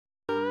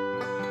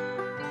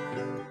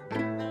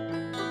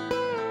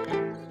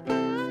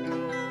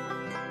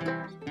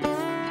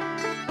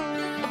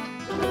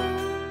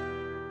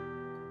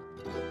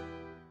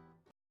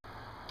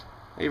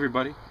Hey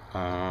everybody,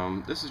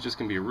 this is just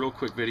going to be a real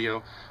quick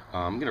video.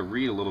 I'm going to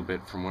read a little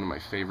bit from one of my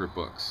favorite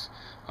books.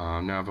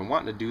 Now I've been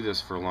wanting to do this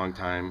for a long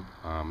time,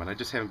 and I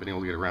just haven't been able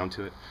to get around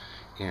to it.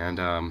 And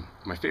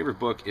my favorite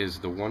book is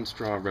The One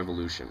Straw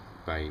Revolution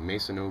by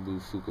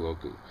Masanobu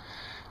Fukuoka.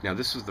 Now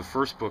this was the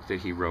first book that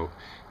he wrote,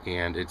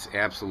 and it's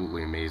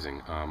absolutely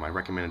amazing. I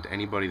recommend it to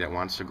anybody that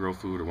wants to grow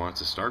food or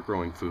wants to start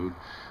growing food,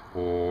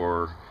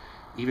 or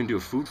even do a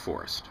food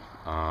forest.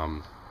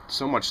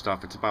 So much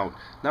stuff. It's about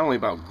not only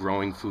about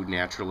growing food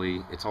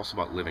naturally, it's also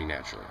about living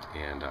naturally,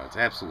 and it's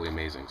absolutely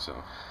amazing.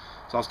 So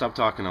I'll stop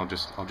talking. I'll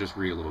just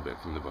read a little bit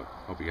from the book.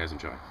 Hope you guys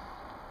enjoy.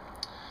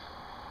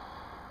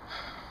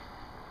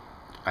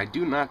 I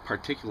do not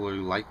particularly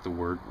like the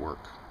word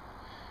work.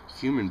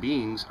 Human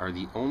beings are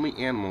the only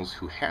animals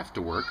who have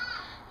to work,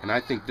 and I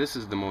think this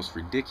is the most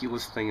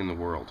ridiculous thing in the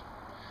world.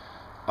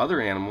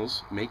 Other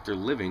animals make their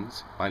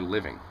livings by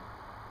living,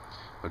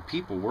 but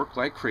people work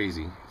like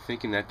crazy,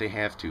 thinking that they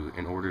have to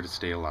in order to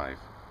stay alive.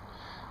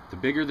 The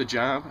bigger the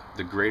job,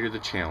 the greater the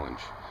challenge,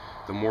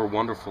 the more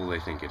wonderful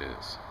they think it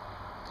is.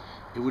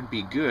 It would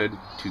be good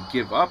to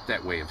give up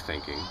that way of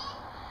thinking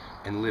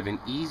and live an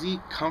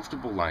easy,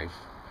 comfortable life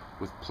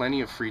with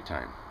plenty of free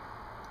time.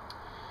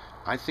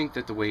 I think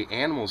that the way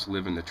animals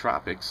live in the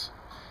tropics,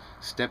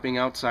 stepping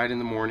outside in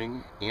the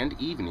morning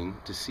and evening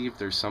to see if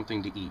there's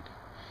something to eat,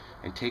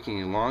 and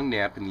taking a long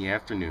nap in the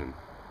afternoon,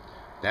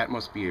 that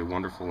must be a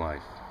wonderful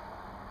life.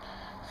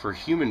 For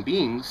human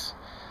beings,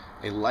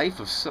 a life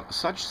of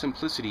such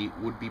simplicity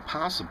would be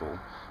possible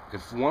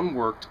if one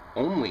worked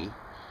only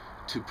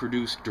to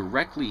produce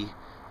directly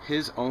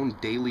his own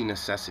daily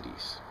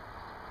necessities.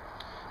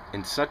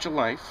 In such a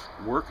life,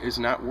 work is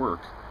not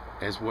work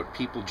as what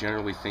people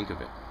generally think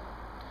of it,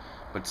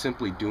 but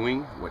simply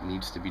doing what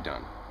needs to be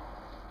done.